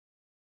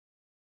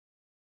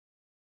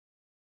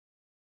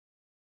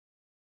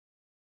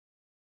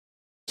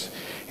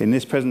In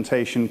this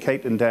presentation,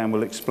 Kate and Dan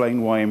will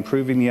explain why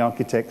improving the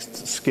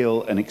architect's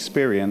skill and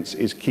experience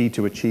is key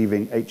to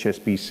achieving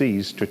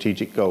HSBC's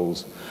strategic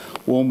goals.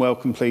 Warm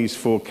welcome, please,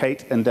 for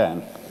Kate and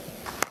Dan.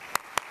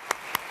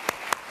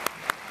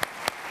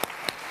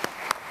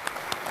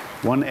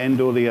 One end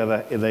or the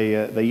other,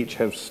 they each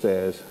have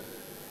stairs.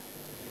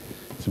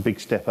 It's a big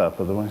step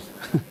up otherwise.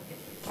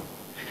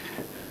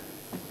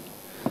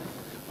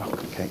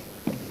 Welcome, Kate.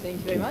 Thank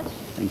you very much.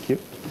 Thank you.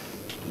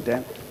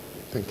 Dan.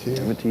 Thank you.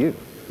 Over to you.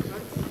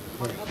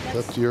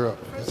 Lift you up,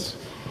 yes.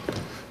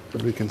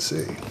 But we can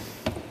see.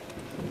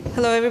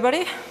 Hello,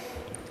 everybody.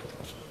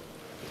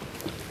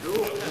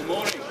 Good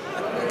morning.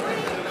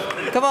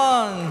 Come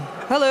on.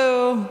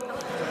 Hello.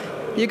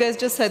 You guys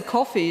just had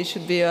coffee. You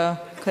should be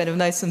kind of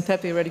nice and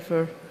peppy, ready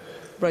for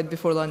right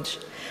before lunch.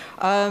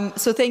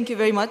 So thank you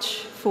very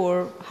much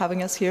for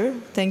having us here.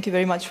 Thank you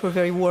very much for a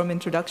very warm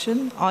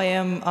introduction. I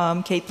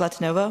am Kate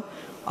Platinova.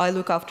 I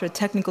look after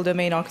technical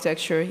domain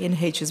architecture in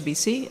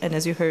HSBC, and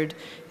as you heard,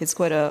 it's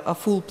quite a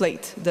full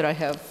plate that I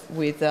have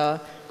with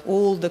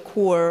all the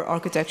core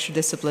architecture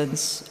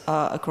disciplines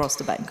across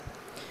the bank.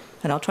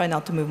 And I'll try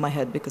not to move my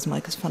head because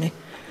Mike is funny.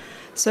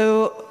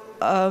 So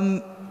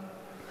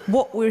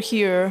what we're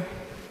here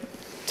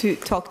to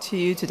talk to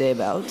you today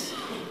about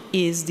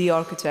is the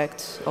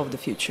architect of the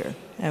future.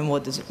 And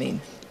what does it mean?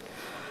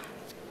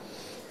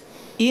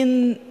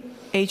 In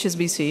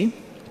HSBC,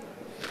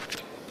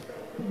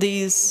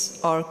 these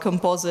are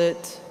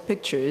composite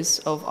pictures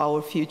of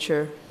our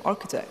future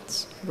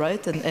architects,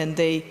 right? And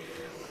they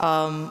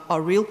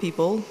are real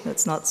people.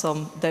 That's not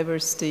some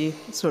diversity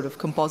sort of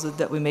composite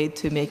that we made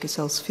to make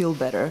ourselves feel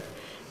better.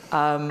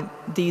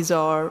 These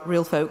are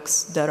real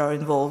folks that are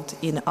involved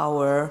in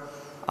our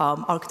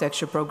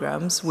architecture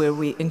programs where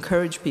we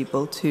encourage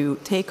people to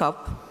take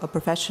up a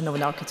profession of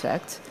an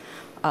architect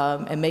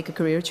and make a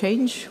career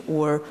change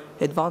or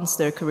advance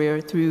their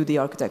career through the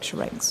architecture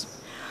ranks.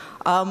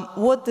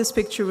 What this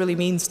picture really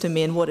means to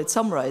me and what it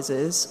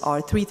summarizes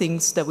are three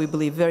things that we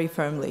believe very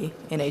firmly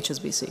in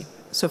HSBC.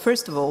 So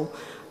first of all,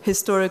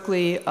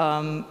 historically,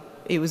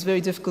 it was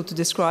very difficult to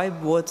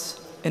describe what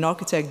an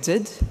architect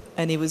did,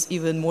 and it was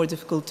even more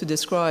difficult to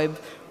describe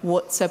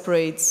what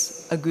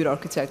separates a good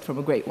architect from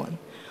a great one.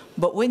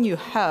 But when you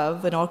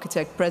have an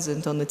architect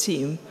present on the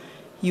team,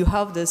 you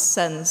have this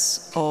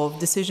sense of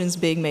decisions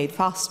being made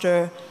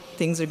faster,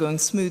 things are going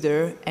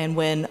smoother, and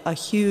when a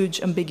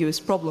huge ambiguous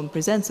problem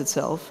presents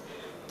itself,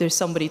 there's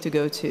somebody to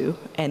go to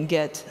and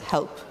get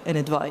help and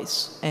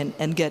advice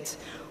and get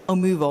a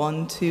move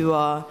on to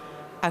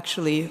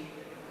actually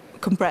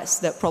compress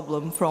that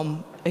problem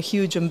from a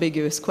huge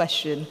ambiguous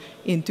question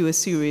into a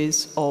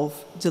series of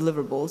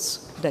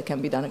deliverables that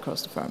can be done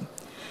across the firm.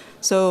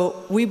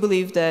 So we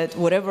believe that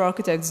whatever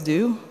architects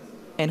do,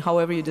 and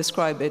however you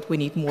describe it, we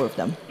need more of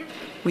them.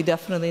 We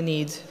definitely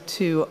need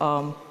to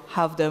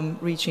have them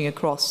reaching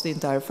across the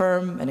entire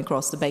firm and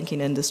across the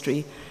banking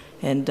industry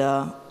and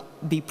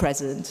be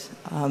present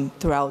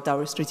throughout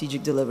our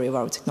strategic delivery of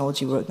our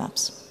technology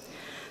roadmaps.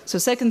 So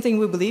second thing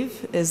we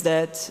believe is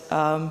that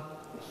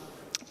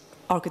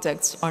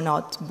architects are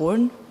not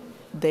born,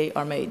 they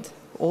are made.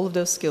 All of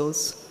those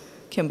skills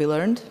can be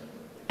learned,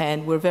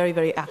 and we're very,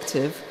 very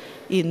active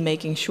in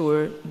making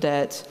sure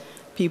that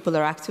people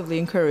are actively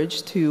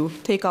encouraged to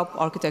take up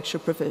architecture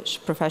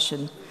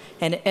profession.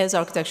 And as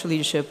architectural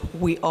leadership,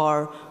 we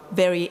are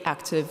very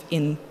active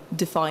in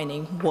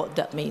defining what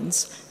that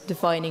means,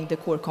 defining the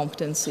core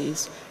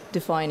competencies,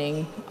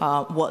 defining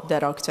what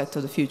that architect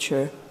of the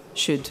future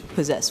should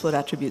possess, what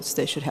attributes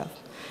they should have.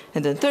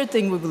 And then third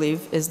thing we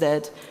believe is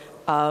that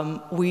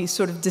we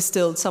sort of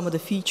distilled some of the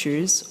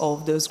features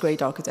of those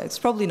great architects,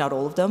 probably not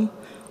all of them,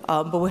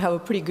 but we have a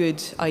pretty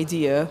good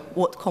idea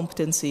what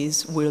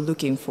competencies we're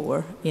looking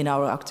for in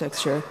our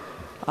architecture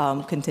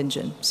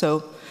contingent.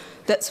 So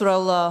that's what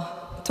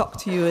I'll talk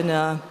to you in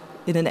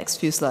the next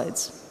few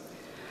slides.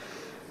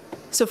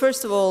 So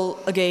first of all,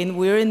 again,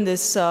 we're in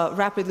this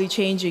rapidly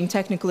changing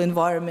technical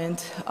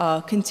environment.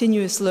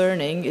 Continuous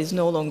learning is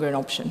no longer an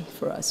option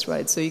for us,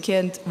 right? So you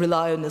can't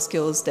rely on the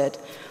skills that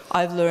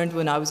I've learned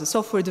when I was a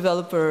software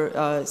developer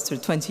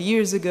 20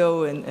 years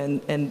ago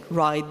and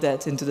ride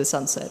that into the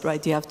sunset,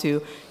 right? You have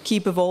to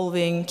keep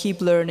evolving,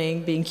 keep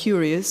learning, being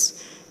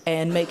curious,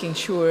 and making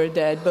sure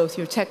that both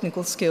your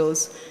technical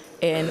skills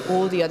and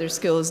all the other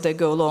skills that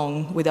go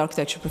along with the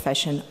architecture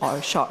profession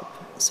are sharp.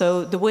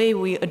 So the way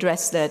we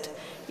address that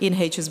in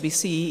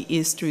HSBC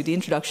is through the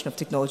introduction of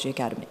Technology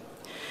Academy.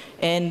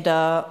 And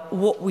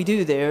what we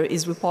do there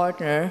is we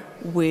partner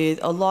with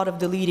a lot of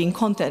the leading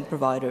content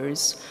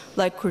providers,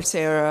 like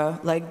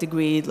Coursera, like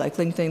Degreed, like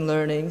LinkedIn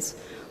Learnings,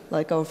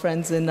 like our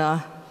friends in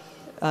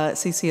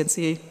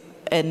CCNC.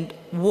 And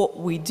what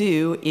we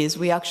do is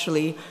we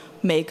actually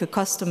make a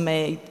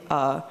custom-made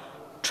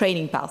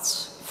training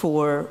paths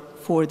for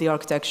the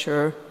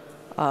architecture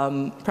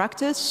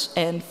practice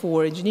and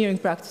for engineering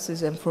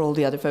practices and for all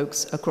the other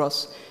folks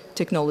across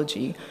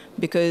technology,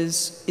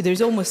 because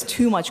there's almost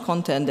too much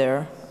content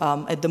there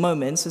at the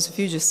moment. So if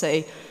you just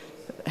say,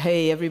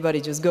 hey,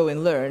 everybody just go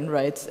and learn,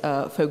 right,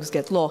 folks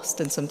get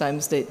lost, and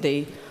sometimes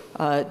they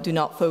do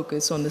not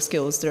focus on the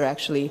skills that are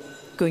actually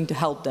going to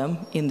help them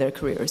in their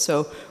career.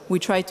 So we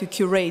try to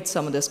curate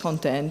some of this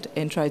content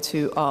and try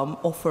to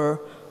offer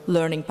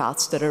learning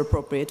paths that are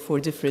appropriate for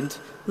different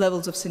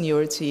levels of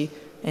seniority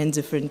and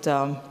different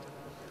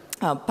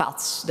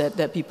paths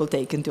that people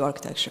take into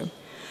architecture.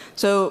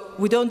 So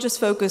we don't just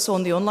focus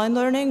on the online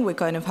learning, we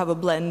kind of have a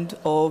blend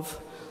of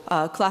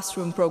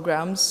classroom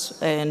programs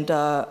and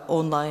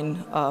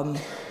online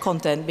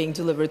content being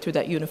delivered through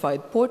that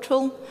unified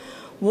portal.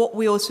 What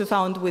we also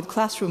found with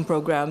classroom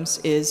programs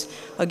is,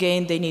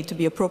 again, they need to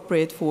be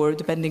appropriate for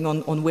depending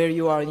on where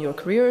you are in your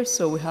career.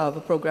 So we have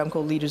a program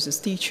called Leaders as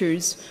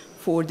Teachers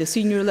for the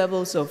senior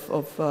levels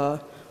of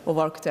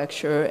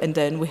architecture. And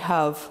then we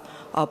have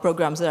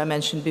programs that I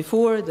mentioned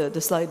before.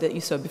 The slide that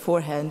you saw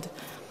beforehand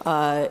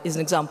is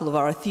an example of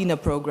our Athena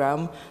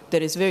program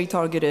that is very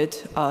targeted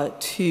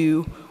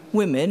to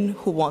women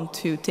who want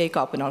to take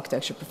up an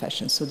architecture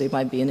profession. So they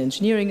might be in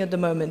engineering at the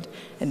moment,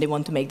 and they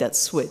want to make that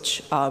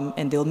switch.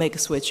 And they'll make a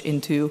switch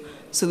into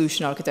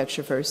solution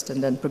architecture first,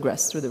 and then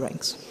progress through the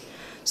ranks.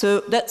 So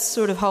that's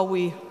sort of how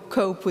we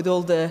cope with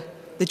all the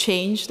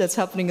change that's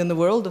happening in the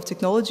world of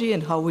technology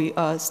and how we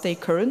stay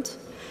current.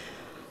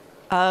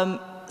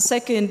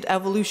 Second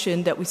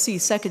evolution that we see,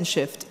 second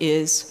shift,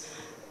 is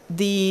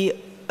the,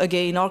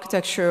 again,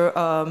 architecture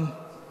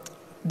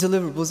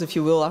deliverables, if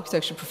you will.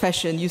 Architecture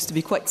profession used to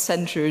be quite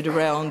centered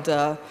around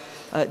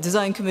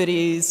design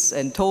committees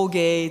and toll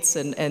gates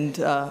and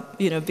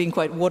you know, being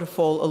quite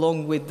waterfall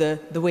along with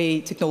the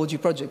way technology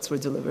projects were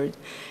delivered.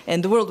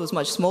 And the world was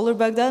much smaller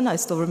back then. I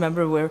still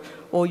remember where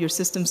all your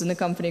systems in the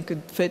company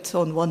could fit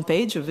on one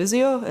page of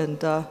Visio, and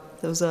there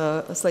was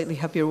a slightly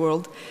happier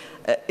world.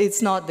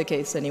 It's not the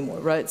case anymore,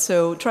 right?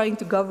 So trying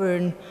to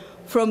govern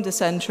from the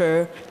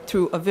center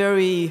through a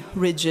very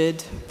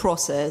rigid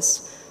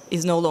process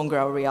is no longer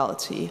our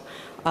reality.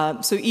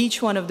 So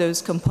each one of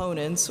those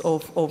components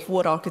of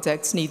what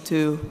architects need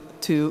to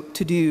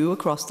do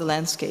across the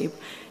landscape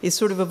is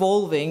sort of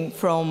evolving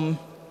from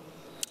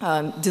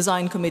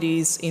design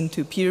committees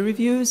into peer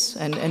reviews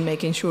and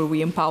making sure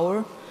we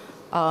empower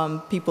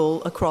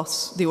people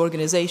across the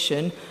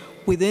organization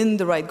within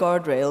the right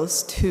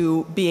guardrails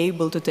to be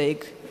able to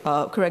take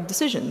correct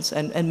decisions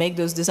and make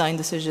those design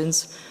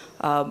decisions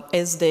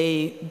as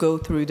they go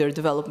through their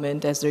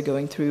development, as they're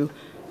going through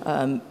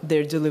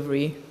their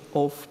delivery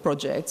of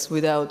projects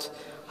without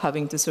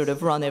having to sort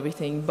of run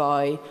everything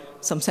by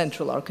some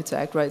central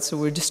architect, right? So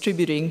we're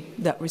distributing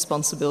that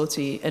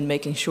responsibility and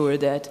making sure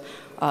that,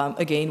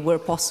 again, where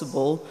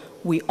possible,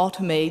 we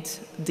automate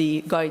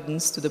the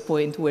guidance to the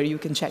point where you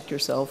can check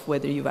yourself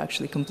whether you've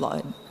actually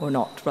complied or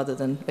not, rather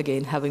than,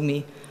 again, having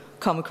me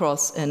come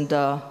across and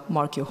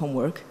mark your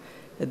homework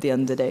at the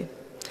end of the day.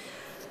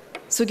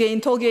 So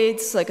again, toll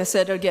gates, like I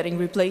said, are getting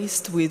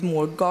replaced with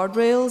more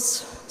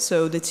guardrails.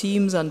 So the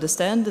teams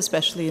understand,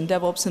 especially in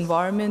DevOps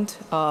environment,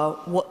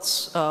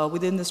 what's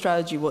within the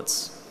strategy,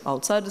 what's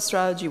outside the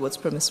strategy, what's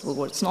permissible,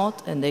 what's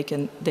not, and they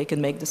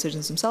can make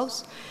decisions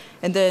themselves.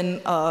 And then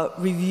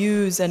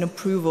reviews and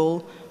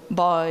approval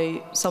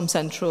by some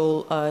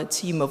central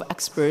team of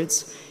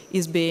experts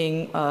is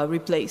being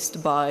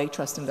replaced by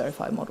trust and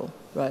verify model,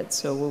 right?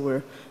 So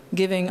we're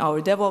giving our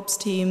DevOps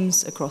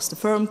teams across the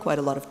firm quite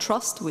a lot of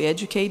trust. We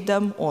educate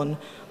them on,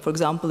 for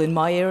example, in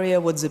my area,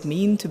 what does it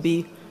mean to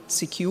be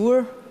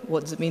secure?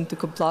 What does it mean to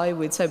comply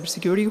with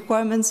cybersecurity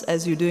requirements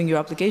as you're doing your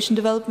application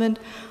development?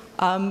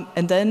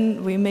 And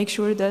then we make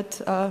sure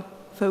that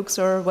folks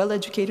are well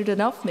educated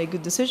enough, make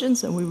good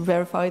decisions, and we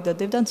verify that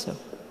they've done so.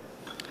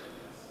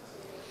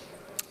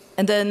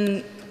 And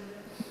then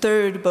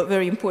third, but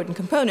very important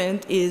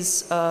component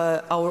is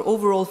our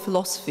overall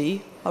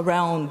philosophy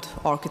around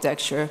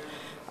architecture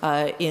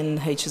in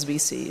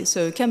HSBC.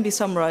 So it can be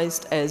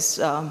summarized as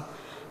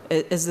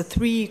the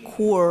three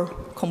core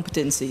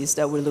competencies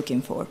that we're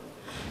looking for.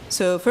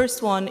 So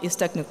first one is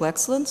technical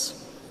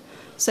excellence,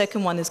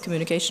 second one is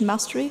communication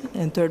mastery,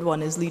 and third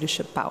one is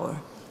leadership power.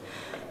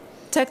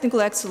 Technical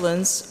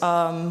excellence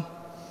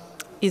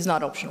is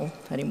not optional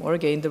anymore.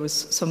 Again, there was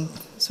some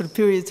sort of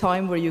period of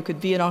time where you could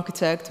be an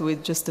architect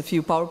with just a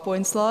few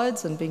PowerPoint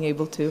slides and being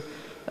able to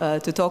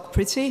talk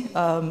pretty.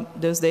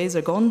 Those days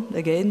are gone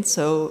again.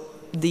 So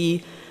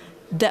the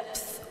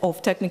depth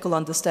of technical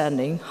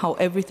understanding, how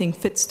everything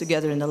fits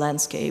together in the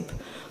landscape,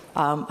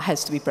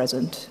 has to be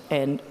present.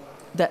 And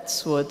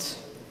that's what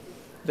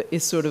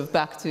is sort of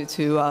back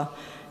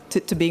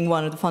to being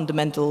one of the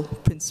fundamental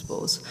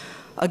principles.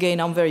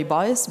 Again, I'm very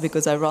biased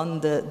because I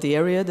run the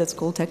area that's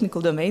called technical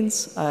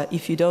domains.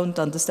 If you don't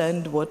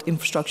understand what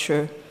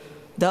infrastructure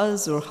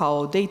does or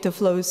how data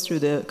flows through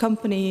the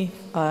company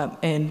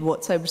and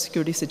what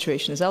cybersecurity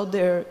situation is out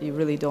there, you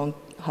really don't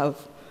have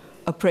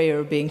a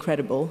prayer being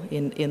credible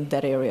in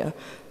that area.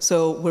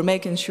 So we're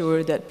making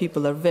sure that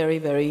people are very,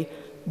 very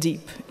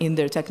deep in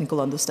their technical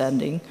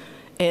understanding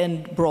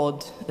and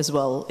broad as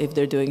well if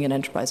they're doing an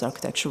enterprise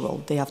architecture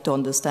role. They have to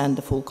understand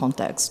the full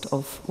context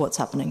of what's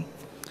happening.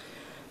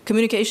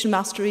 Communication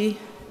mastery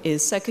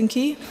is second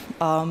key.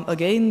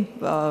 Again,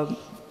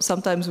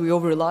 sometimes we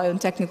over-rely on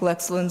technical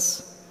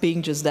excellence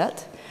being just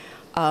that.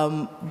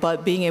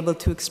 but being able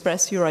to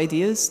express your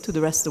ideas to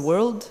the rest of the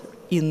world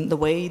in the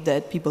way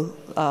that people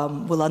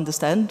will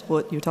understand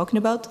what you're talking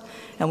about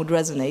and would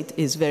resonate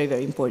is very,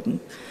 very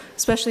important.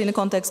 Especially in the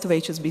context of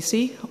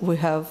HSBC, we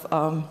have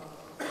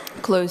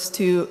close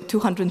to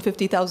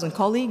 250,000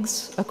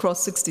 colleagues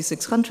across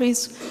 66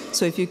 countries.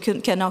 So if you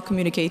cannot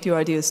communicate your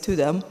ideas to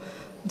them,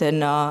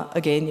 then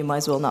again, you might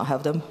as well not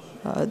have them.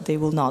 They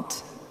will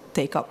not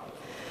take up.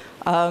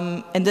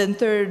 And then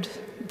third,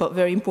 but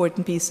very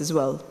important piece as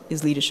well,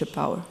 is leadership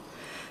power.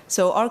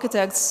 So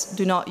architects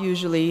do not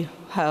usually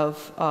have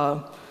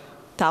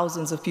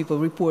thousands of people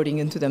reporting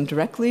into them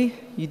directly.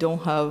 You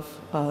don't have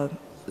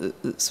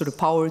sort of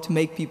power to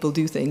make people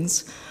do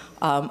things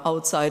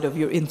outside of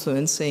your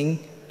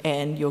influencing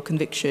and your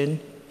conviction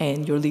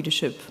and your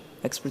leadership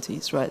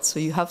expertise, right? So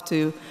you have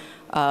to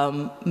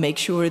make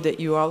sure that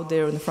you're out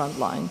there on the front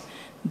line,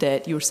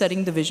 that you're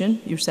setting the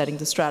vision, you're setting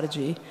the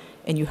strategy,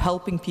 and you're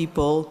helping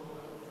people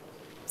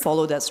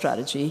follow that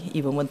strategy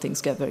even when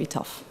things get very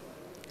tough.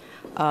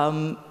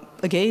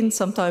 Again,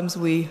 sometimes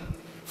we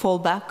fall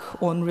back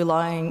on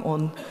relying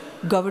on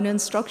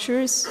governance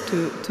structures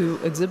to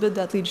exhibit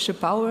that leadership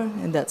power,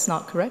 and that's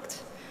not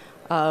correct.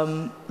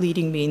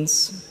 Leading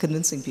means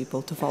convincing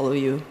people to follow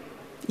you,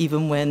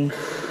 even when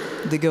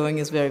the going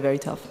is very, very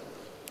tough.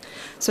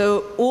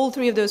 So all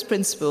three of those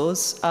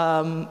principles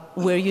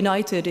were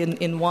united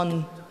in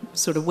one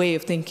sort of way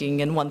of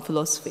thinking and one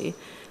philosophy.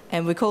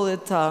 And we call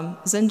it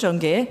Zang Jing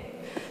Ge.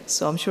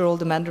 So I'm sure all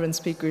the Mandarin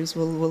speakers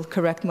will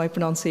correct my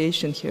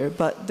pronunciation here.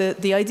 But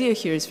the idea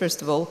here is,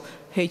 first of all,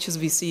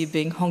 HSBC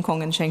being Hong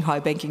Kong and Shanghai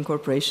Banking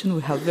Corporation,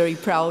 we have very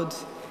proud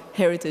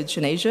heritage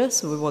in Asia,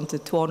 so we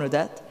wanted to honor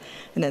that.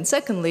 And then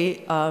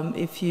secondly,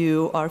 if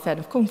you are a fan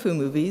of Kung Fu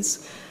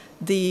movies,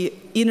 the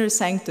inner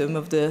sanctum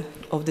of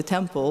the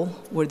temple,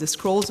 where the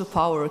scrolls of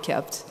power are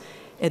kept,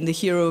 and the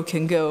hero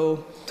can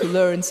go to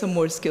learn some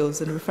more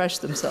skills and refresh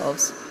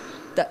themselves,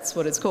 that's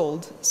what it's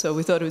called. So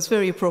we thought it was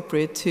very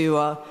appropriate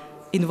to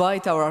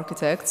invite our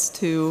architects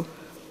to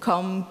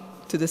come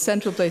to the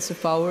central place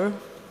of power,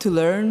 to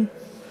learn,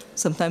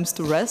 sometimes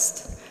to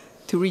rest,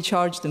 to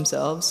recharge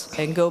themselves,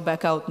 and go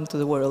back out into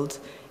the world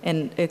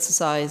and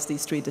exercise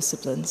these three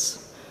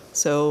disciplines.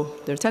 So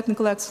their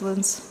technical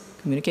excellence,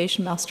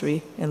 communication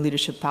mastery, and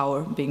leadership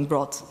power being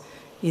brought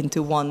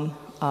into one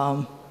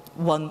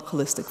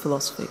holistic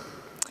philosophy.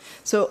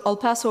 So I'll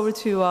pass over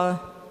to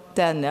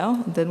Dan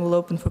now, and then we'll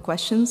open for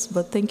questions.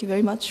 But thank you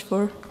very much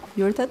for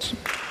your attention.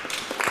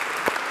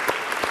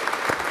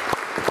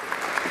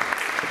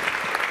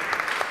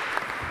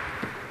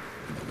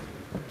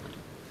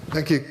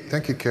 Thank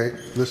you, Kate.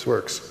 This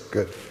works.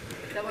 Good.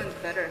 That one's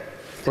better.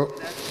 Oh.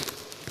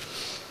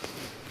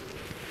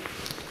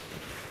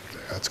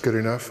 That's good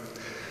enough.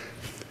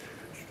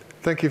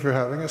 Thank you for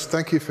having us.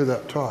 Thank you for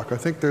that talk. I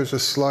think there's a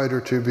slide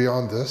or two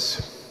beyond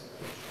this.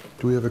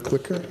 Do we have a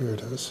clicker? Here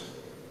it is.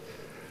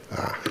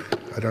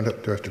 I don't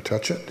have, do I have to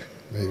touch it?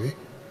 Maybe.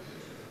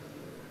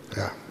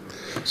 Yeah.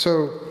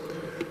 So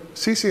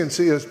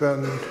CC&C has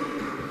been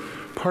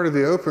part of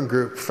the Open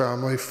Group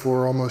family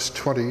for almost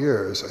 20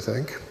 years, I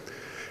think.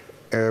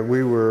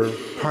 We were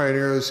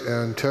pioneers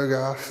in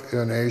TOGAF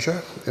in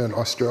Asia, in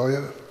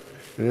Australia,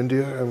 in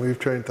India, and we've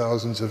trained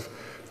thousands of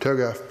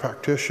TOGAF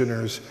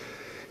practitioners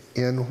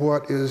in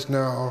what is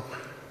now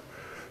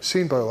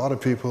seen by a lot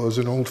of people as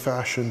an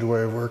old-fashioned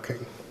way of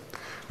working.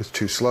 It's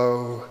too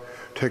slow,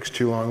 takes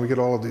too long. We get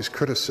all of these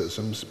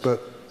criticisms,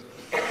 but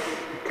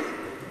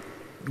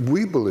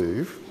we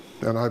believe,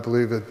 and I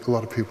believe that a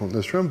lot of people in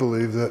this room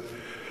believe, that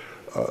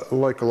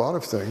like a lot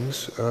of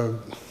things,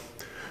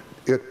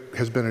 it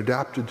has been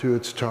adapted to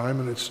its time,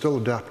 and it's still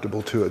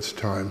adaptable to its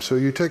time. So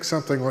you take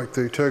something like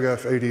the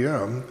TOGAF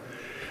ADM,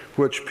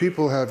 which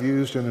people have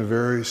used in a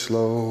very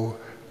slow,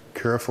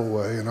 careful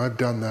way, and I've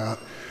done that.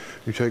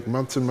 You take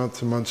months and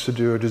months and months to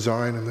do a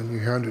design, and then you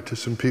hand it to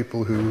some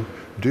people who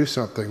do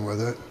something with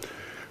it.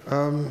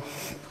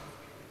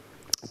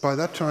 By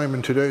that time,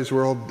 in today's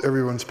world,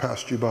 everyone's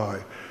passed you by.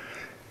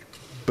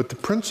 But the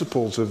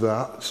principles of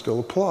that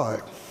still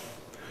apply.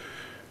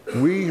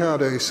 We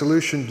had a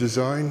solution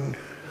design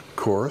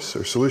course,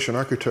 or solution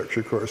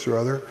architecture course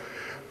rather,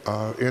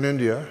 in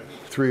India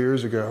 3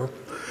 years ago,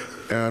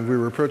 and we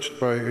were approached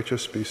by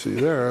HSBC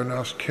there and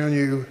asked, can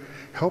you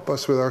help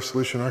us with our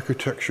solution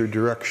architecture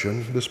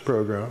direction, this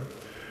program,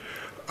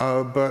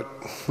 but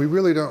we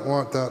really don't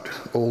want that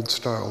old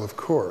style of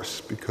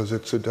course because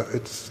it's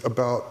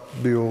about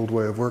the old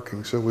way of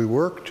working. So we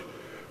worked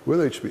with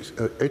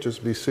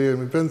HSBC, and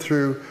we've been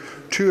through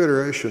 2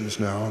 iterations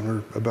now, and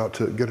we're about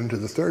to get into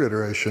the 3rd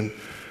iteration.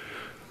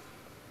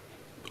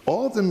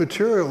 All of the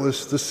material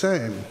is the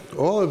same.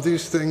 All of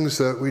these things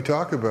that we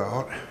talk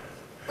about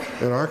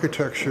in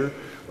architecture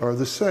are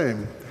the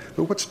same.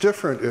 But what's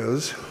different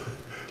is,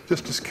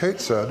 just as Kate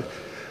said,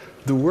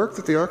 the work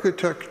that the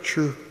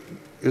architecture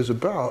is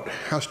about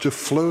has to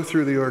flow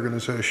through the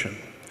organization.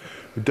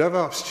 The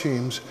DevOps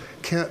teams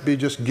can't be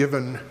just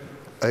given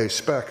a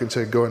spec and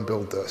say, go and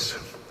build this.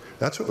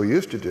 That's what we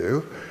used to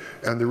do.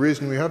 And the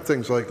reason we have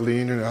things like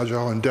Lean and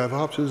Agile and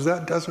DevOps is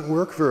that doesn't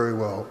work very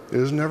well. It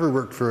has never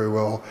worked very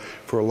well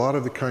for a lot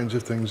of the kinds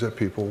of things that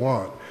people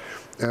want.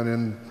 And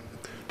in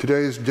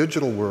today's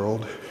digital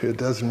world, it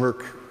doesn't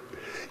work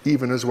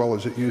even as well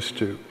as it used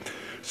to.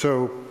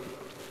 So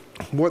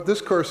what this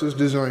course is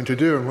designed to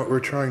do, and what we're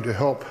trying to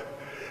help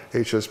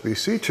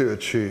HSBC to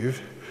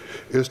achieve,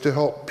 is to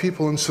help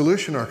people in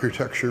solution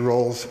architecture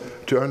roles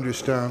to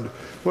understand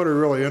what are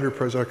really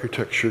enterprise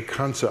architecture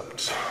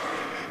concepts.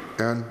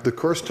 And the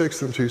course takes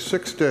them through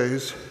 6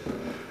 days.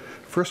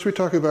 First we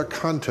talk about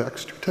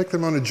context, we take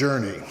them on a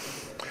journey.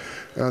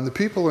 And the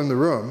people in the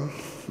room,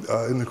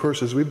 in the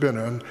courses we've been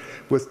in,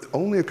 with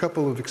only a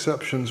couple of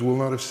exceptions, will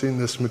not have seen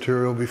this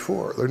material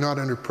before. They're not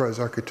enterprise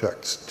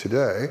architects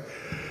today,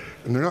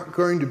 and they're not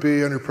going to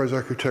be enterprise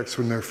architects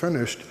when they're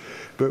finished,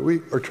 but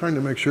we are trying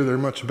to make sure they're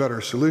much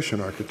better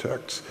solution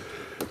architects.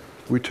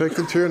 We take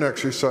them through an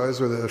exercise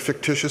with a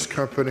fictitious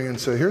company and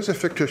say, here's a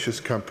fictitious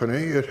company.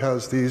 It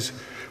has these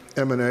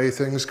M&A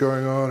things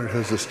going on. It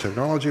has this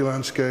technology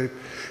landscape,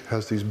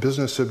 has these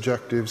business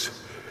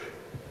objectives.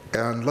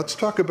 And let's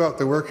talk about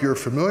the work you're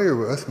familiar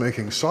with,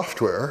 making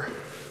software,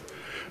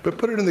 but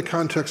put it in the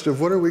context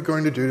of what are we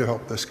going to do to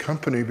help this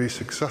company be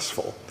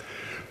successful?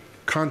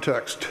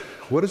 Context,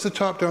 what is the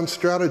top-down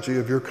strategy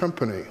of your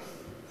company?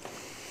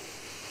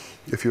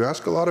 If you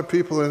ask a lot of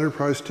people in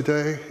enterprise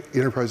today,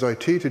 enterprise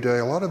IT today,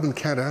 a lot of them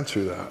can't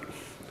answer that.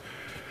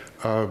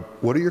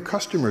 What do your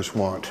customers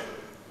want?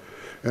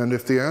 And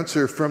if the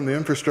answer from the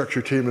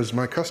infrastructure team is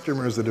my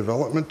customer is the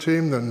development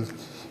team, then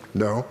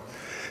no.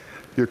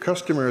 Your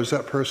customer is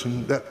that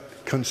person, that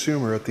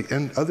consumer at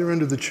the other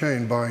end of the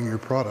chain buying your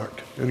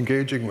product,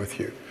 engaging with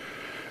you.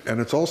 And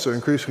it's also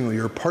increasingly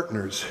your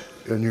partners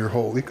in your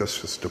whole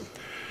ecosystem.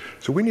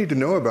 So we need to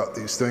know about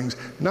these things,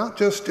 not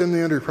just in the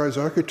enterprise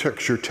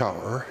architecture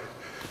tower,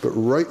 but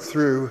right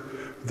through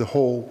the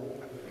whole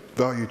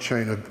value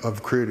chain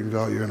of creating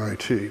value in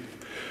IT.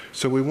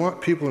 So we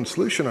want people in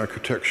solution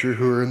architecture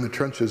who are in the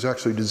trenches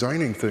actually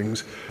designing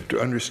things to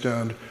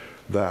understand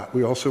that.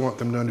 We also want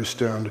them to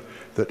understand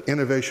that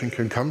innovation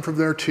can come from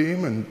their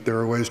team, and there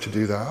are ways to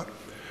do that.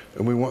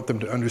 And we want them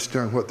to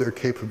understand what their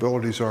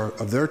capabilities are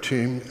of their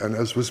team, and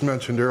as was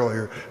mentioned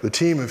earlier, the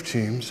team of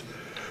teams.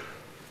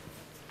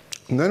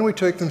 And then we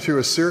take them through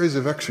a series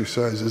of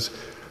exercises,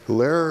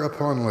 layer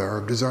upon layer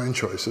of design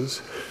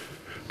choices,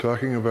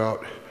 talking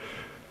about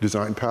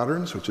design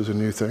patterns, which is a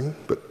new thing,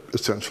 but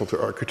essential to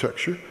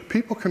architecture.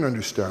 People can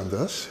understand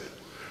this.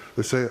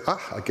 They say,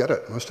 I get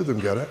it. Most of them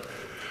get it.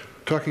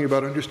 Talking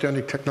about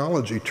understanding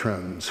technology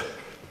trends.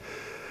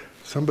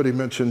 Somebody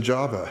mentioned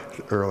Java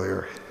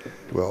earlier.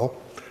 Well,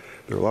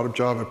 there are a lot of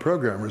Java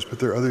programmers, but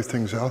there are other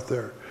things out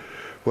there.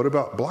 What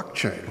about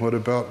blockchain? What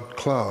about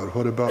cloud?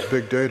 What about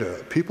big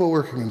data? People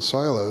working in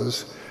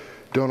silos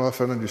don't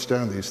often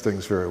understand these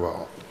things very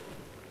well.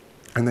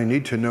 And they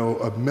need to know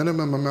a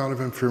minimum amount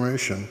of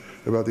information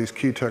about these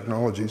key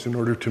technologies in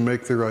order to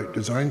make the right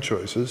design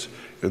choices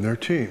in their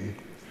team.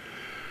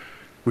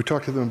 We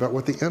talk to them about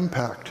what the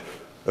impact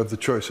of the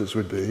choices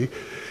would be,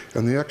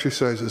 and the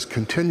exercises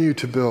continue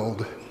to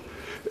build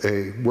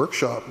a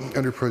workshop in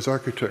enterprise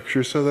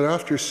architecture so that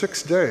after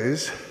 6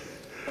 days,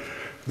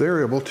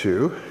 they're able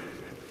to,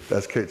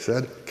 as Kate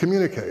said,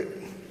 communicate.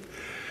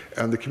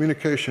 And the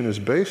communication is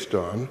based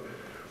on,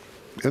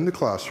 in the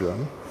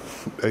classroom,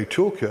 a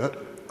toolkit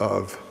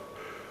of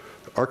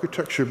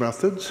architecture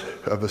methods,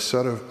 of a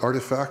set of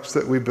artifacts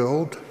that we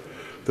build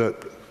that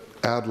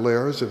add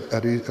layers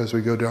as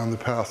we go down the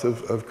path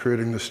of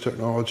creating this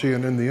technology.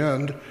 And in the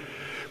end,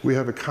 we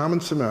have a common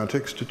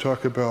semantics to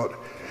talk about,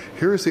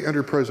 here's the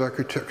enterprise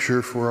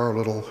architecture for our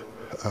little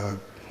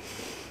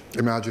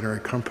imaginary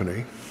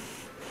company.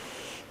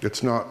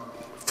 It's not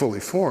fully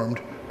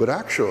formed, but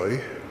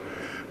actually,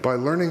 by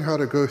learning how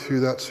to go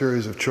through that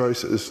series of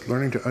choices,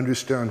 learning to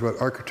understand what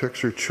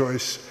architecture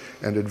choice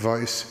and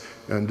advice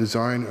and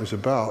design is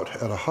about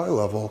at a high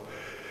level,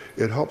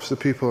 it helps the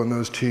people in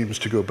those teams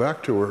to go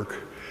back to work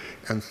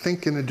and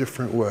think in a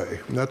different way.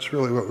 And that's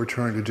really what we're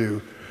trying to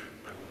do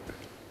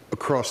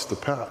across the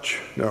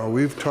patch. Now,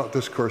 we've taught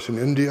this course in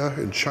India,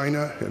 in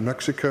China, in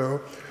Mexico,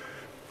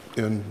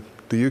 in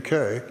the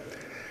UK.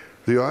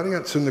 The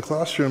audience in the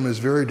classroom is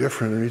very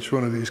different in each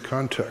one of these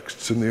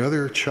contexts. And the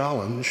other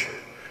challenge,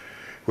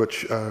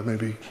 which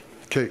maybe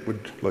Kate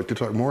would like to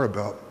talk more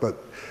about, but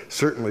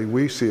certainly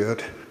we see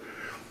it,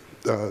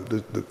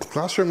 the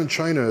classroom in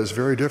China is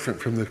very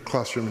different from the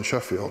classroom in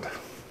Sheffield.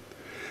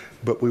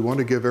 But we want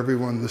to give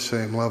everyone the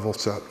same level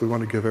set. We want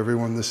to give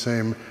everyone the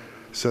same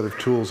set of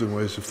tools and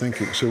ways of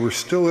thinking. So we're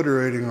still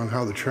iterating on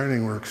how the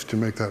training works to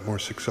make that more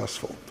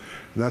successful.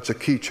 And that's a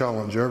key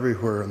challenge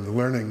everywhere in the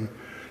learning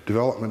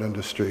development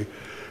industry.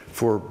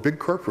 For big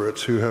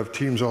corporates who have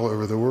teams all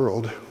over the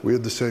world, we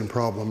had the same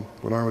problem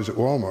when I was at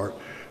Walmart.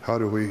 How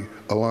do we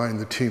align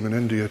the team in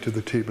India to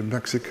the team in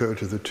Mexico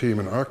to the team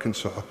in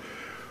Arkansas?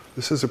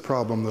 This is a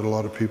problem that a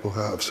lot of people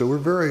have. So we're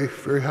very,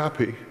 very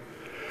happy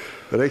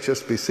that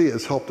HSBC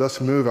has helped us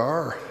move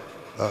our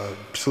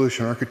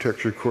solution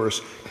architecture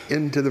course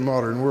into the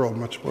modern world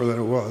much more than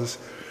it was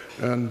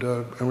and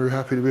we're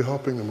happy to be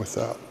helping them with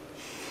that.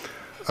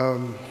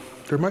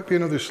 There might be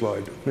another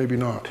slide, maybe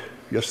not.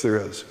 Yes, there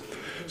is.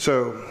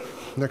 So,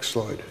 next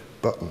slide,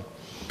 button.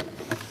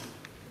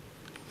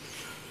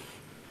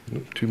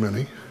 Too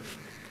many.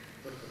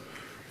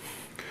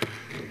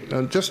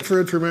 And just for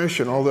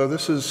information, although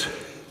this is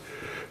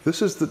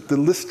the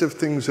list of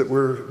things that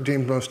were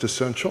deemed most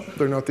essential,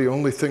 they're not the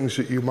only things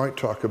that you might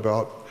talk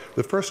about.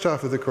 The first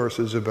half of the course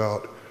is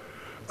about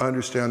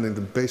understanding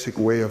the basic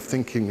way of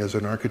thinking as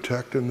an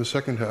architect, and the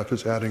second half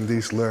is adding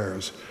these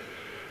layers.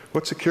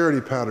 What security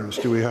patterns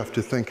do we have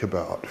to think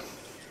about?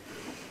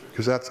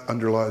 Because that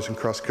underlies and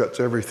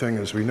cross-cuts everything,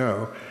 as we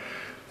know.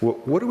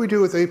 What do we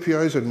do with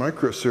APIs and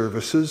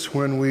microservices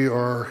when we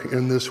are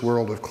in this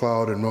world of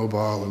cloud and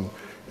mobile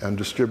and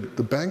distribute?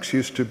 The banks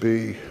used to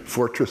be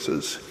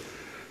fortresses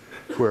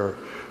where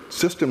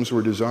systems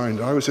were designed.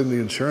 I was in the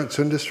insurance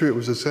industry, it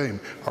was the same.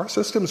 Our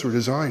systems were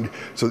designed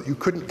so that you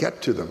couldn't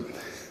get to them,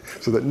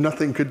 so that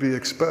nothing could be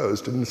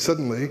exposed. And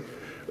suddenly,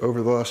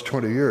 over the last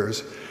 20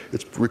 years,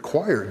 it's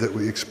required that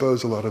we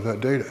expose a lot of that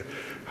data.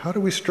 How do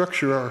we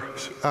structure our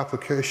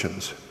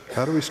applications?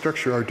 How do we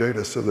structure our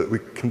data so that we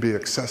can be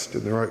accessed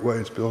in the right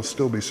ways but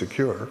still be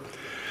secure?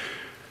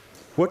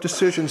 What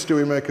decisions do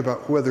we make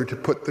about whether to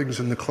put things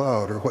in the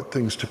cloud or what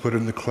things to put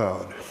in the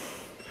cloud?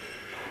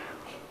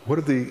 What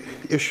are the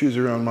issues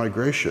around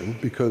migration?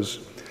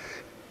 Because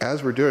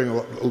as we're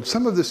doing,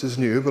 some of this is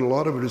new, but a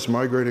lot of it is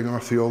migrating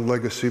off the old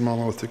legacy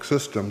monolithic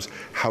systems.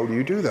 How do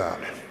you do that?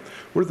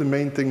 What are the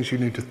main things you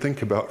need to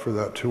think about for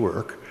that to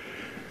work?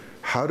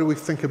 How do we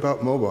think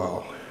about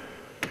mobile?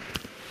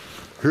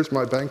 Here's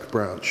my bank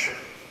branch.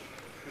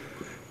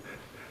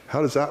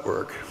 How does that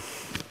work?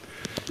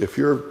 If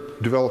you're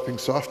developing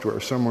software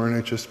somewhere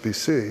in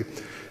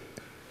HSBC,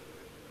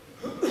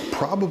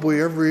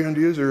 probably every end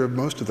user of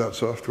most of that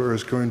software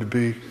is going to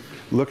be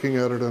looking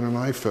at it on an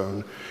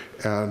iPhone,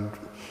 and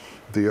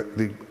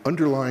the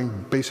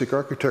underlying basic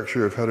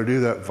architecture of how to do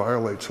that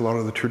violates a lot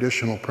of the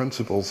traditional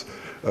principles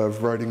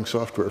of writing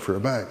software for a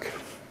bank.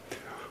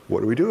 What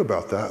do we do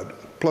about that?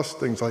 Plus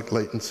things like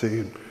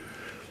latency and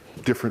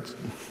different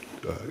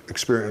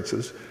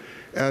experiences.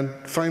 And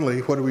finally,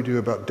 what do we do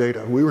about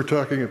data? We were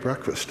talking at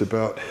breakfast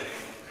about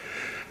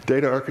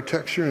data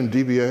architecture and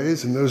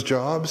DBAs and those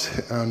jobs,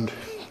 and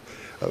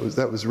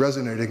that was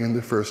resonating in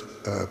the first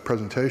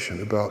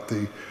presentation about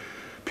the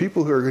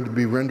people who are going to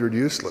be rendered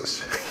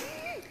useless.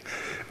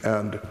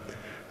 And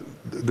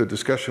the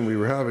discussion we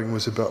were having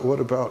was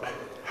about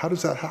how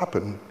does that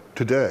happen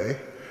today?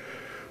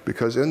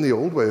 Because in the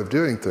old way of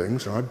doing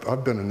things, and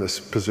I've been in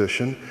this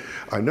position,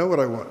 I know what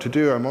I want to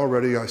do.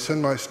 I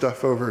send my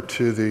stuff over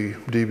to the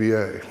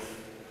DBA.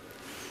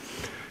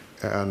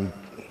 And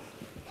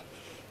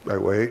I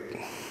wait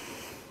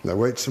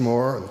some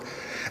more. And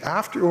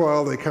after a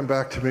while, they come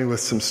back to me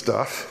with some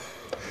stuff.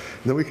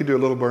 And then we can do a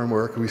little more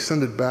work, and we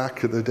send it back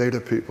to the data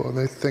people, and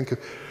they think,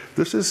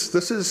 this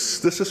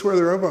is where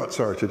the robots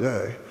are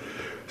today.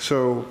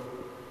 So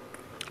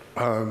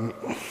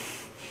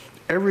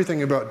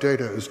everything about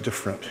data is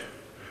different.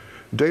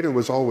 Data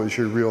was always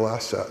your real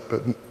asset,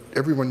 but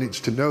everyone needs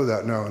to know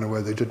that now in a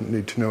way they didn't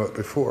need to know it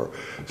before.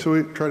 So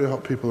we try to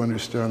help people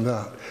understand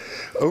that.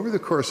 Over the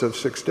course of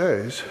 6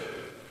 days,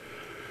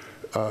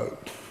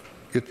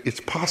 it's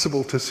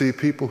possible to see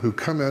people who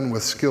come in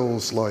with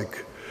skills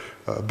like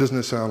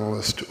business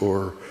analyst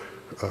or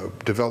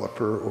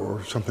developer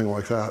or something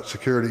like that,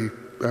 security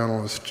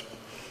analyst,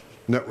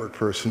 network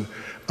person,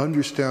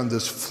 understand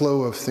this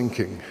flow of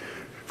thinking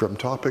from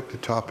topic to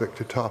topic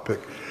to topic,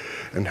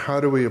 and how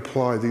do we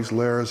apply these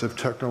layers of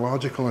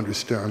technological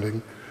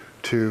understanding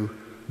to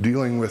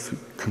dealing with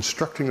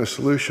constructing a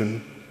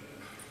solution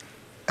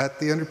at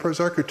the enterprise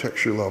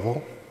architecture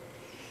level.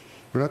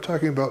 We're not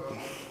talking about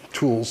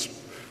tools,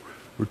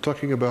 we're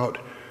talking about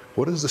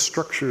what is the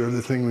structure of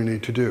the thing we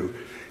need to do.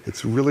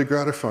 It's really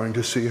gratifying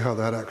to see how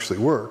that actually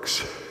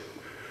works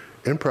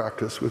in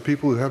practice with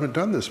people who haven't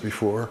done this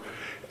before,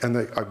 and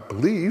I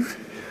believe,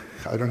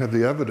 I don't have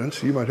the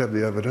evidence, you might have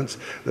the evidence,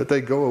 that they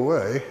go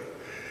away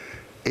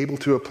able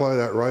to apply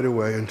that right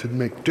away and to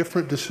make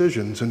different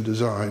decisions in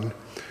design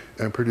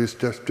and produce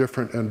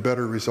different and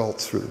better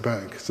results for the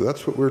bank. So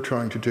that's what we're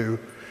trying to do.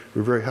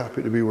 We're very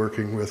happy to be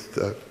working with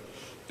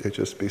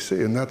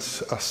HSBC, and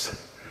that's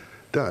us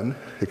done,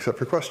 except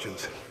for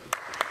questions.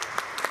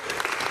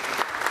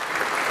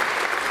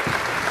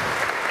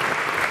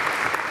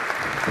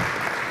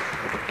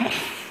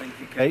 Thank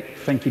you, Kate.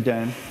 Thank you,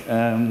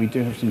 Dan. We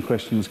do have some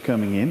questions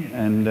coming in,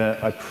 and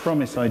I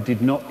promise I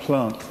did not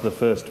plant the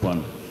first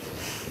one.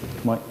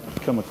 Might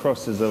come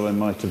across as though I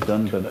might have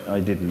done, but I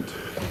didn't.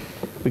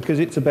 Because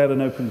it's about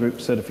an open group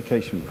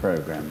certification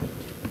program.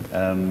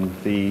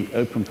 The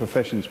Open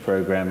Professions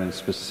program, and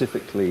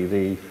specifically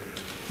the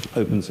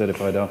Open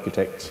Certified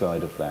Architect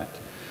side of that.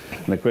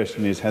 And the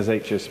question is, has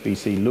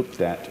HSBC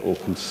looked at or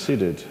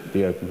considered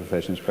the Open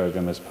Professions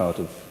program as part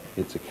of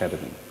its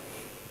academy?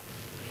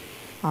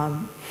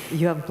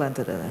 You haven't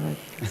planted it,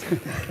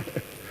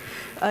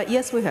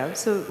 Yes, we have.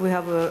 So we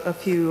have a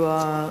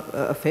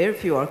fair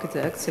few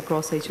architects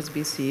across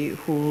HSBC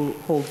who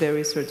hold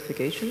various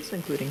certifications,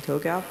 including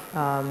TOGAF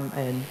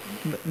and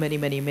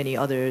many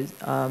others,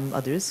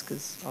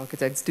 because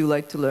architects do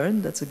like to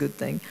learn. That's a good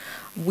thing.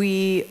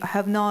 We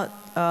have not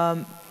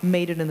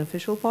made it an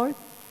official part,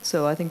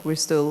 so I think we're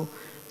still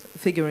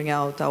figuring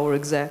out our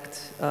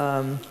exact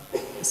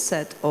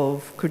set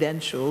of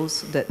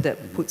credentials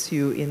that puts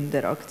you in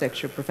that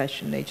architecture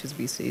profession in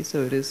HSBC.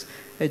 So it is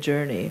a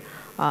journey.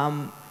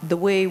 The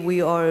way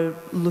we are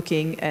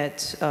looking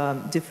at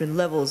different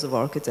levels of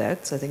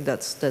architects, I think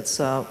that's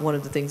one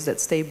of the things that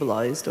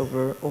stabilized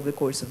over the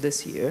course of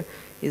this year,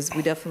 is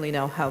we definitely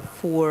now have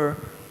 4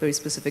 very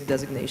specific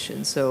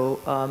designations. So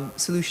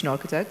solution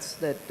architects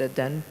that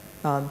Dan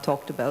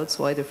talked about,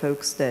 so either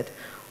folks that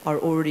are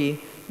already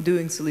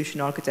doing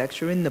solution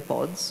architecture in the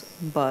pods,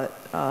 but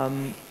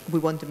we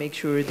want to make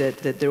sure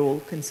that they're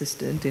all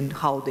consistent in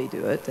how they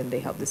do it and they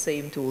have the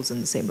same tools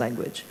and the same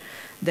language.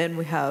 Then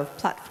we have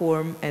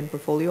platform and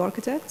portfolio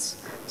architects.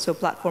 So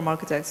platform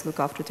architects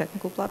look after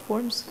technical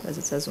platforms, as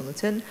it says on the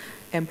tin,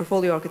 and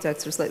portfolio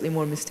architects are slightly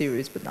more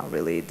mysterious, but not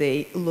really.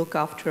 They look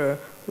after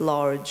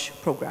large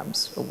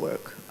programs of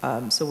work.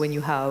 So when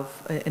you have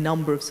a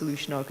number of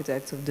solution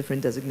architects of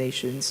different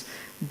designations,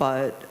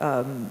 but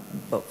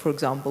for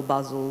example,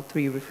 Basel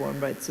III reform,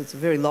 right? So it's a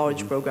very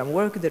large program of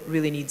work that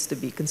really needs to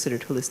be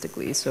considered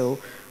holistically. So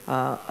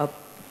a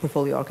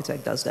portfolio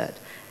architect does that.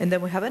 And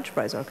then we have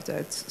enterprise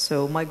architects.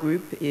 So my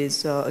group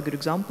is a good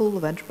example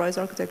of enterprise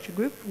architecture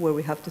group, where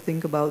we have to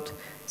think about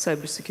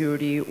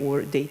cybersecurity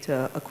or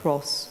data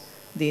across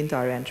the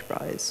entire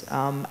enterprise.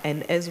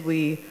 And as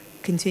we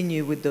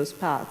continue with those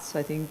paths,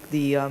 I think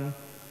the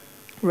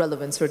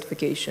relevant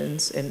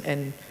certifications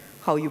and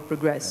how you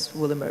progress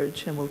will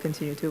emerge and will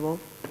continue to evolve.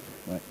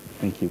 Right,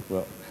 thank you.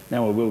 Well,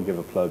 now I will give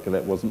a plug.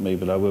 That wasn't me,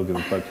 but I will give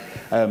a plug.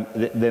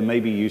 There may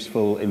be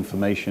useful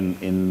information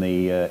in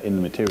the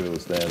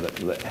materials there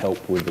that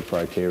help with the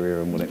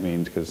criteria and what it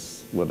means,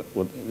 because at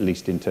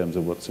least in terms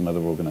of what some other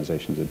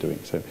organisations are doing.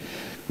 So,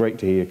 great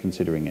to hear you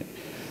considering it.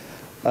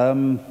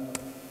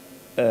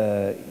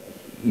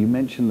 You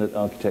mentioned that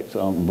architects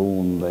aren't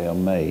born; they are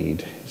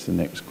made. It's the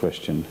next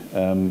question.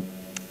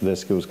 Their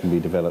skills can be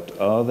developed.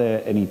 Are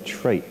there any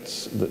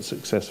traits that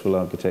successful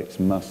architects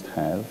must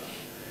have?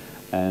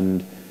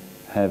 And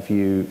have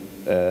you,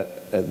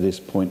 at this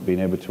point, been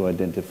able to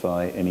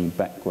identify any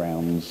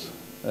backgrounds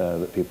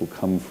that people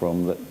come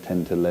from that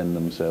tend to lend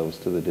themselves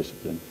to the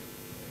discipline?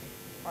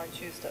 Why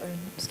don't you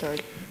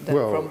start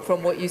then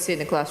from what you see in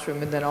the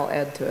classroom, and then I'll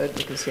add to it,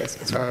 because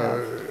yes, we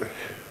have.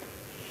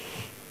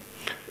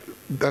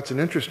 That's an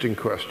interesting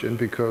question,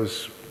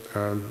 because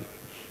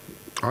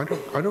I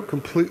don't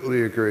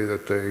completely agree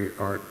that they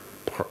aren't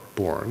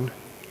born.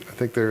 I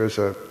think there is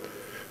a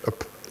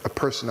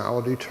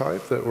personality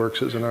type that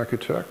works as an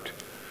architect,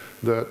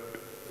 and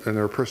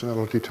there are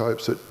personality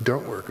types that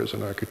don't work as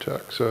an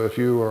architect. So if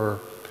you are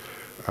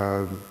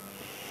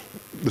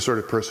the sort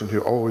of person who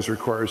always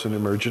requires an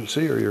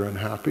emergency, or you're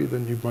unhappy,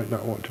 then you might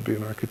not want to be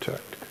an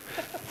architect.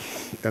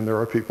 And there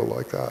are people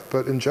like that.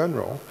 But in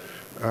general,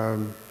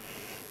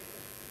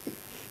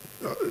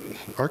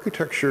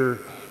 architecture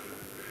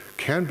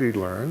can be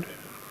learned,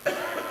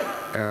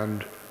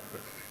 and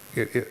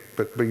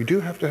but you do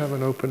have to have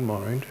an open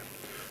mind.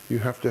 You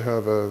have to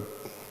have a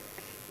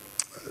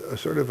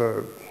sort of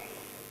a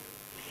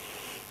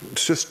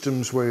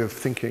systems way of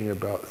thinking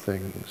about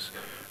things,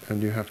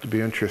 and you have to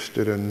be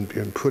interested in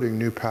putting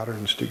new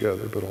patterns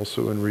together, but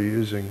also in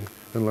reusing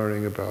and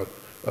learning about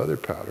other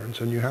patterns.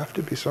 And you have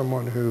to be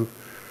someone who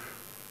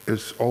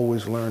is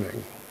always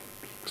learning.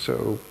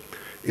 So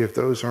if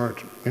those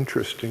aren't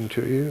interesting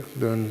to you,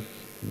 then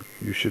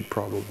you should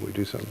probably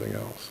do something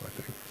else, I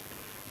think.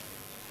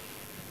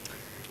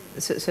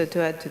 So to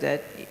add to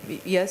that,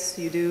 yes,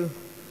 you do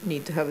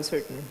need to have a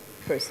certain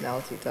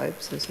personality type,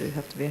 so you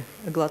have to be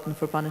a glutton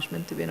for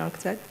punishment to be an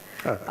architect.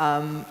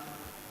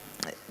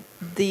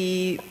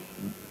 The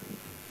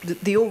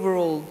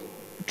overall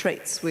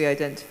traits we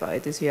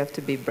identified is you have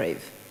to be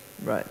brave,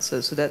 right? So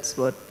that's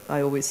what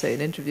I always say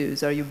in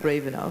interviews: are you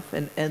brave enough?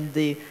 And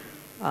the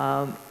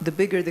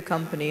bigger the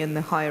company and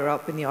the higher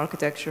up in the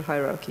architecture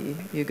hierarchy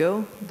you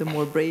go, the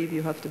more brave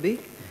you have to be.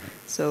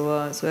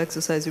 So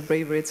exercise your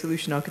bravery at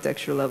solution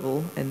architecture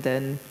level, and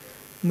then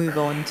move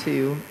on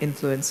to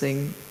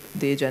influencing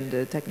the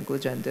agenda, technical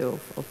agenda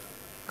of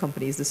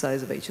companies the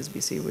size of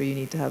HSBC, where you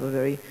need to have a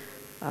very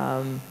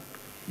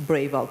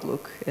brave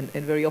outlook and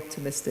very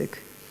optimistic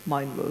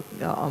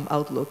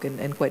outlook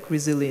and quite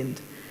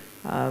resilient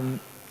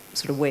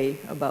sort of way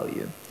about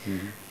you.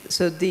 Mm-hmm.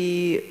 So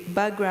the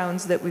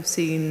backgrounds that we've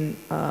seen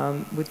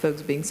with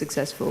folks being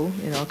successful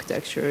in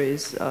architecture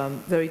is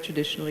very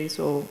traditionally,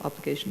 so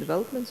application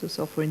development, so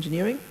software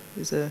engineering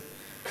is a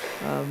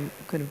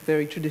kind of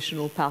very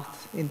traditional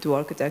path into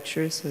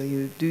architecture. So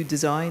you do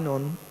design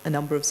on a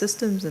number of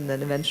systems, and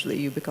then eventually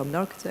you become an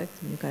architect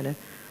and you kind of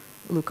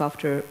look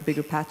after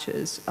bigger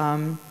patches.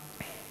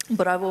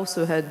 But I've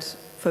also had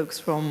folks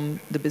from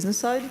the business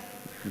side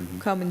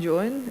come and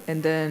join,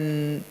 and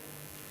then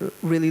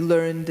really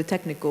learn the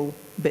technical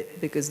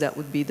bit, because that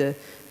would be the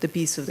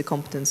piece of the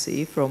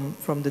competency from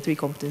the 3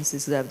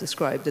 competencies that I've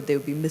described that they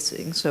would be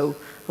missing. So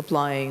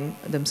applying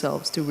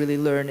themselves to really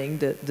learning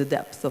the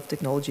depth of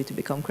technology to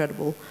become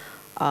credible.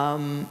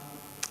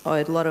 I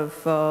had a lot of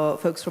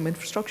folks from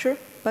infrastructure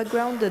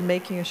background and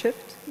making a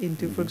shift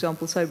into, for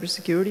example,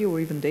 cybersecurity or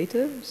even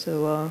data.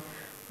 So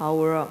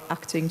our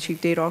acting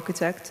chief data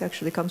architect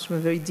actually comes from a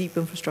very deep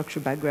infrastructure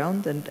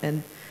background,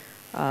 and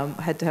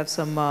had to have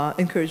some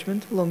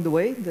encouragement along the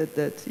way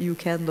that you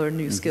can learn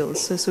new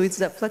skills. So it's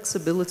that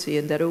flexibility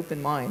and that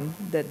open mind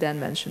that Dan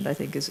mentioned, I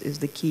think, is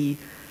the key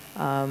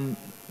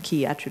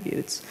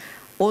attributes.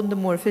 On the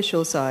more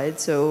official side,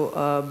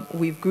 so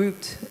we've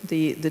grouped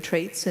the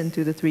traits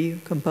into the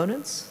 3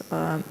 components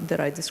that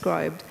I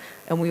described,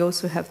 and we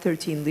also have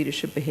 13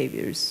 leadership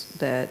behaviors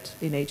that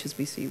in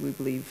HSBC we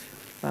believe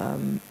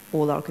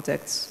all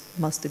architects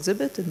must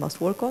exhibit and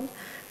must work on.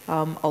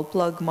 I'll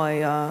plug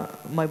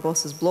my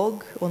boss's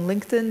blog on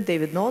LinkedIn,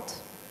 David Knott.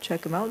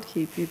 Check him out.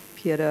 He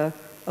had a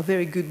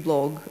very good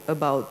blog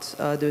about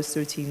those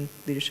 13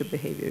 leadership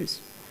behaviors.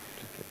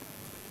 Okay.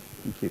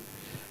 Thank you.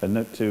 A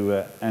note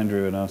to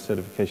Andrew and our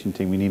certification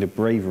team, we need a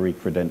bravery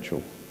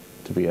credential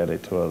to be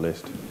added to our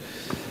list.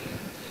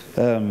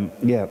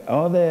 Yeah,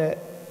 are there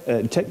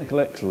technical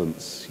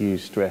excellence you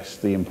stress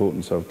the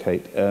importance of,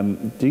 Kate?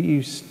 Do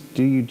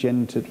you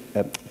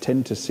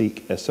tend to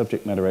seek a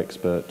subject matter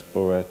expert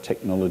or a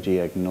technology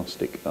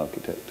agnostic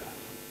architect?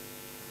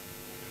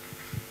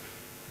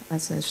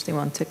 That's an interesting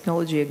one.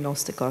 Technology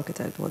agnostic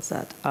architect, what's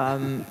that?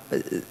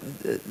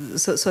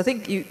 So I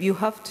think you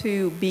have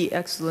to be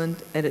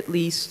excellent at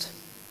least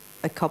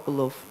a couple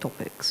of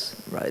topics,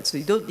 right? So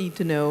you don't need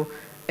to know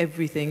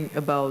everything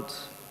about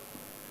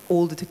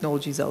all the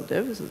technologies out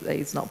there.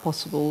 It's not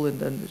possible, and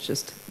then it's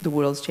just the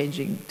world's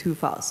changing too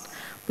fast.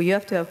 But you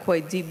have to have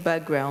quite deep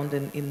background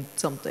in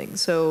something.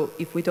 So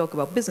if we talk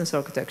about business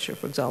architecture,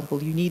 for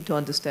example, you need to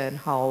understand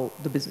how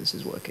the business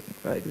is working,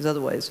 right? Because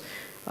otherwise,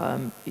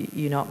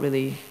 you're not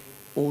really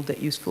all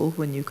that useful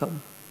when you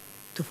come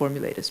to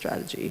formulate a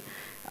strategy.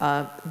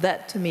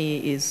 That, to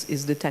me,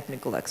 is the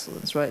technical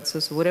excellence, right? So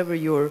whatever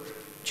your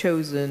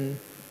chosen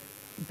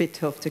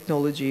bit of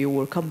technology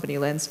or company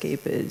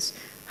landscape is,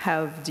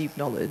 have deep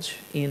knowledge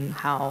in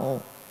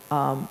how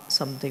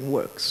something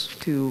works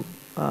to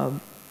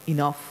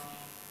enough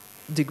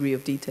degree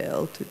of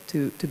detail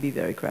to be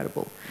very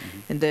credible.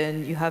 And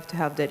then you have to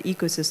have that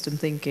ecosystem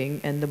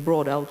thinking and the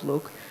broad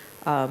outlook.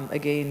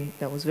 Again,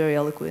 that was very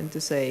eloquent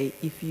to say,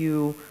 if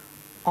you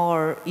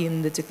are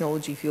in the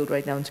technology field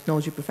right now, in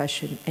technology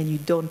profession, and you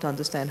don't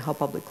understand how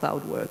public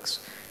cloud works,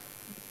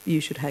 you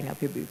should hang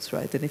up your boots,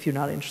 right? And if you're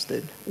not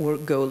interested, or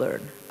go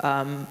learn.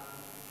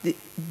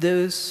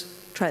 Those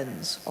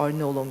trends are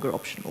no longer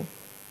optional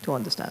to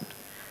understand.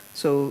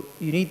 So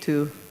you need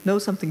to know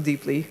something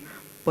deeply,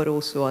 but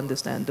also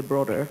understand the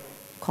broader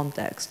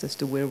context as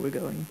to where we're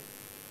going.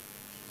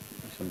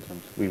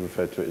 Sometimes we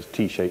refer to it as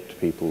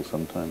T-shaped people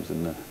sometimes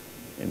in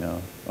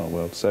our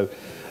world. So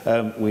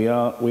we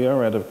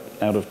are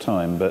out of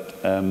time,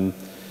 but going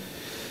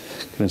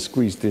to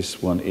squeeze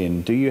this one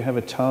in. Do you have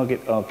a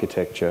target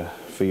architecture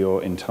for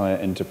your entire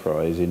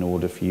enterprise in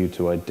order for you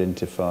to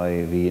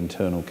identify the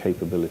internal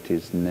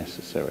capabilities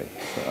necessary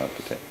for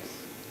architects?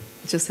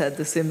 Just had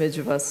this image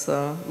of us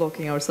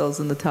locking ourselves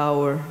in the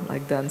tower,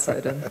 like Dan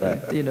said,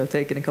 and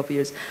taking a couple of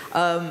years.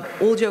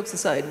 All jokes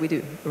aside, we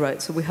do,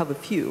 right? So we have a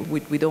few.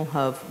 We don't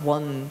have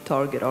one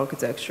target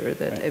architecture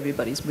that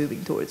everybody's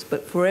moving towards.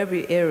 But for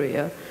every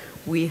area,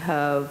 we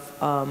have,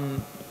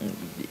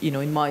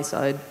 in my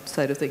side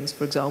of things,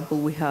 for example,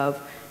 we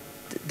have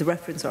the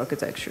reference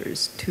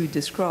architectures to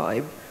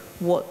describe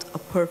what a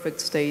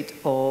perfect state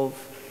of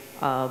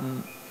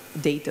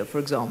data, for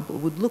example,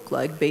 would look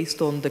like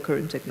based on the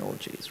current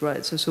technologies,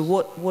 right? So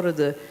what are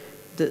the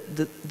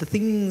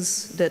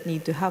things that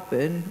need to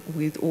happen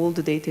with all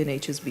the data in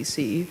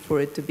HSBC for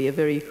it to be a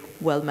very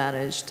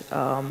well-managed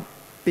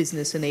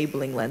business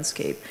enabling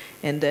landscape?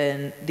 And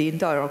then the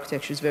entire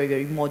architecture is very,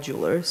 very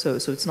modular, so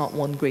it's not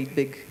one great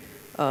big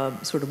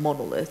sort of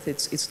monolith.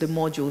 It's the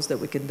modules that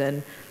we can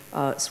then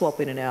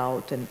swap in and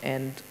out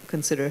and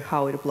consider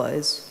how it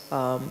applies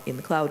in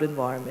the cloud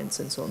environments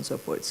and so on and so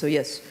forth. So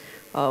yes,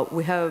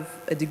 we have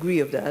a degree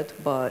of that,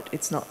 but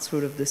it's not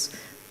sort of this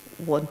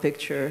one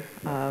picture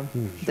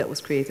that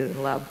was created in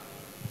the lab.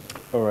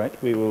 All right,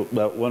 we will,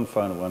 well, one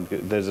final one.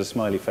 There's a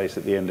smiley face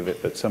at the end of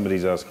it, but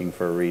somebody's asking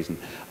for a reason.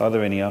 Are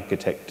there any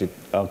architect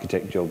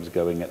jobs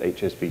going at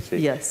HSBC?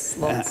 Yes,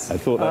 lots. I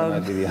thought that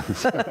might be the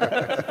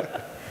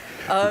answer.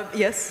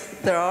 Yes,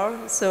 there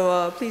are.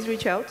 So please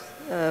reach out.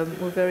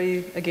 We're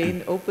very,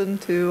 again, open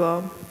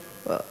to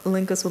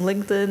link us on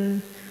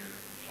LinkedIn,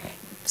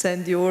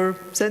 send your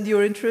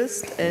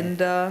interest, and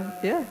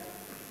yeah,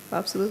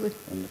 absolutely.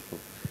 Wonderful.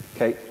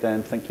 Kate,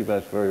 Dan, thank you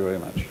both very, very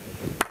much.